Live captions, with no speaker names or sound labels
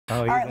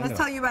All right, let's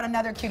tell you about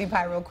another cutie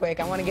pie real quick.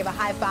 I want to give a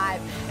high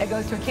five that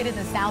goes to a kid in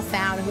the South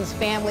Sound whose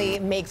family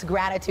makes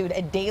gratitude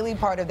a daily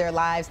part of their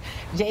lives.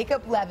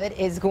 Jacob Levitt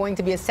is going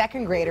to be a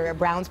second grader at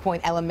Browns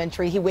Point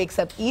Elementary. He wakes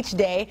up each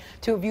day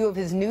to a view of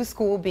his new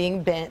school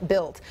being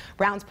built.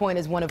 Browns Point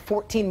is one of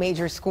 14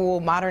 major school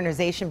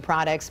modernization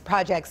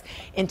projects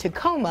in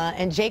Tacoma,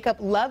 and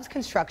Jacob loves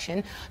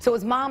construction. So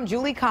his mom,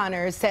 Julie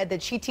Connors, said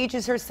that she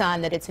teaches her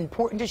son that it's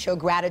important to show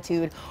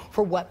gratitude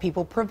for what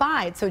people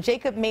provide. So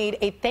Jacob made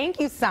a thank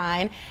you sign,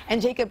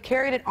 and Jacob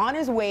carried it on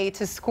his way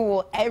to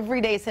school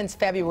every day since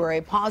February,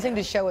 pausing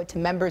to show it to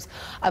members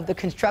of the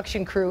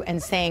construction crew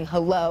and saying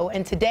hello.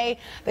 And today,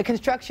 the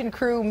construction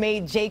crew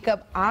made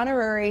Jacob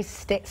honorary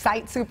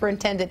site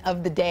superintendent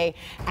of the day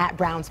at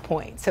Browns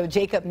Point. So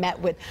Jacob met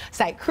with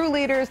site crew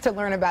leaders to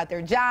learn about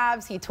their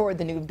jobs. He toured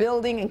the new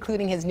building,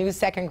 including his new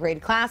second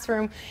grade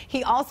classroom.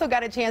 He also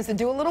got a chance to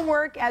do a little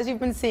work, as you've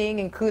been seeing,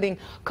 including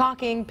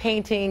caulking,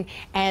 painting,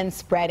 and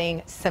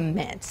spreading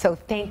cement. So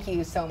thank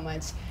you so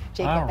much,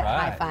 Jacob. All right.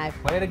 That high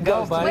five. Way to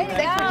go, buddy.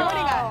 Thanks for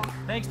joining us.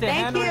 Thanks to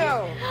Henry.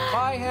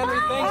 Bye, Henry.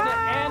 Thanks to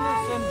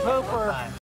Anderson Pooper.